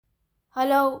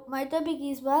Hello, my topic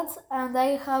is bats, and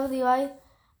I have divided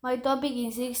my topic in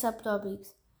six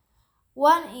subtopics.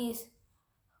 One is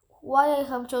why I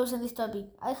have chosen this topic.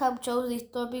 I have chosen this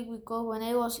topic because when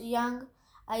I was young,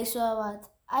 I saw a bat.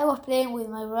 I was playing with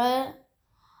my brother,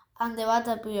 and the bat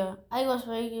appeared. I was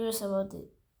very curious about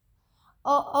it.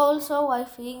 Also, I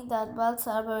think that bats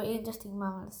are very interesting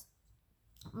mammals.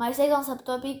 My second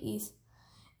subtopic is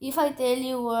if I tell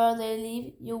you where they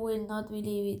live, you will not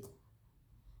believe it.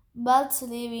 Bats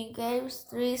live in caves,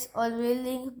 trees, old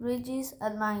buildings, bridges,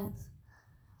 and mines.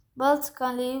 Bats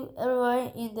can live everywhere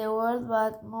in the world,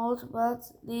 but most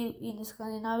bats live in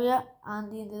Scandinavia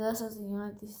and in the deserts in the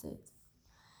United States.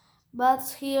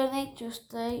 Bats hibernate to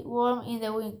stay warm in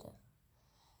the winter.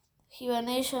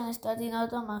 Hibernation starts in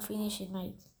autumn and finishes in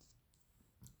May.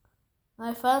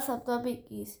 My first subtopic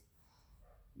is: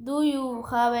 do you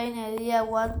have any idea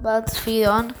what bats feed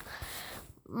on?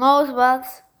 Most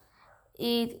bats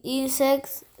eat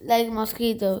insects like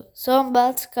mosquitoes. Some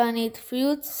bats can eat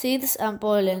fruit, seeds, and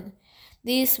pollen.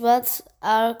 These bats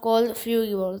are called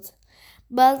frugivores.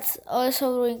 Bats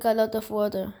also drink a lot of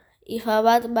water. If a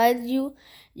bat bites you,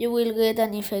 you will get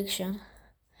an infection.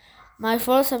 My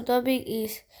fourth subtopic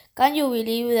is: can you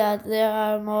believe that there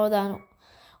are more than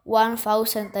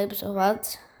 1,000 types of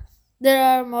bats? There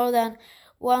are more than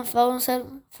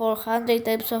 1,400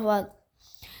 types of bats.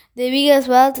 The biggest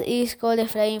bat is called a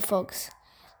flying fox.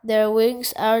 Their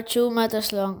wings are 2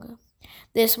 meters long.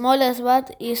 The smallest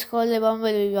bat is called the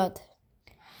bumblebee bat.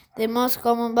 The most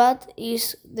common bat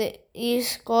is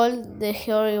called the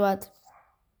hairy bat.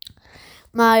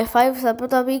 My fifth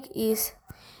subtopic is: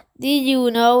 did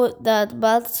you know that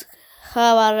bats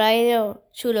have a radar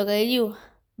to locate you?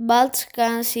 Bats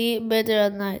can see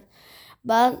better at night.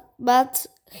 Bats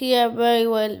hear very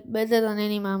well, better than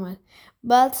any mammal.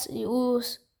 Bats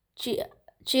use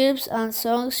chirps and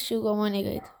songs to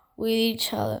communicate with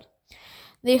each other.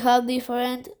 They have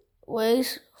different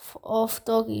ways of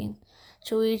talking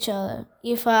to each other.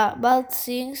 If a bat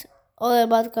sings, other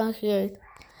bats can hear it.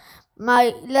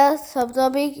 My last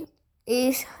subtopic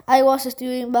is: I was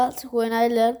studying bats when I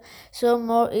learned some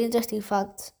more interesting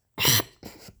facts.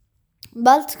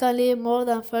 Bats can live more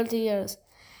than 30 years,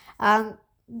 and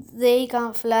they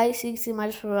can fly 60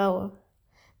 miles per hour.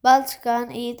 Bats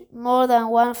can eat more than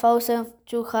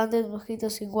 1,200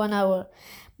 mosquitoes in 1 hour.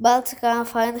 Bats can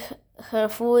find her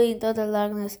food in total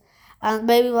darkness, and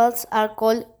baby bats are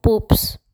called pups.